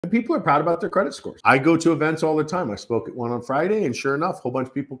And people are proud about their credit scores. I go to events all the time. I spoke at one on Friday, and sure enough, a whole bunch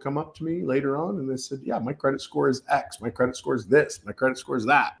of people come up to me later on and they said, yeah, my credit score is X. My credit score is this. My credit score is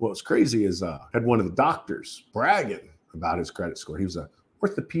that. What's crazy is I had one of the doctors bragging about his credit score. He was a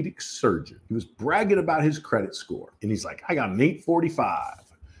orthopedic surgeon. He was bragging about his credit score. And he's like, I got an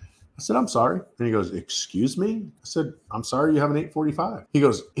 845. I said, I'm sorry. And he goes, excuse me? I said, I'm sorry you have an 845. He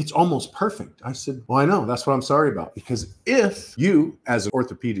goes, it's almost perfect. I said, well, I know. That's what I'm sorry about. Because if you, as an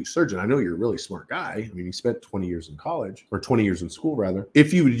orthopedic surgeon, I know you're a really smart guy. I mean, you spent 20 years in college, or 20 years in school, rather.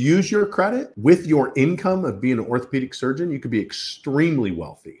 If you would use your credit with your income of being an orthopedic surgeon, you could be extremely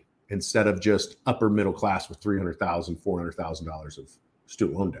wealthy instead of just upper middle class with $300,000, $400,000 of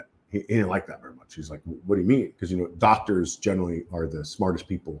student loan debt. He didn't like that very much. He's like, what do you mean? Because, you know, doctors generally are the smartest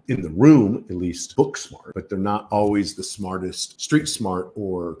people in the room, at least book smart, but they're not always the smartest street smart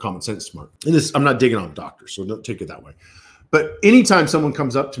or common sense smart. And this, I'm not digging on doctors, so don't take it that way. But anytime someone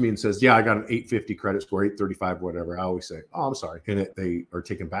comes up to me and says, yeah, I got an 850 credit score, 835, whatever, I always say, oh, I'm sorry. And they are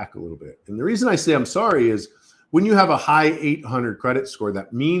taken back a little bit. And the reason I say I'm sorry is when you have a high 800 credit score,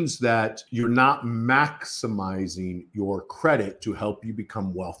 that means that you're not maximizing your credit to help you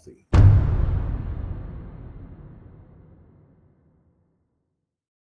become wealthy.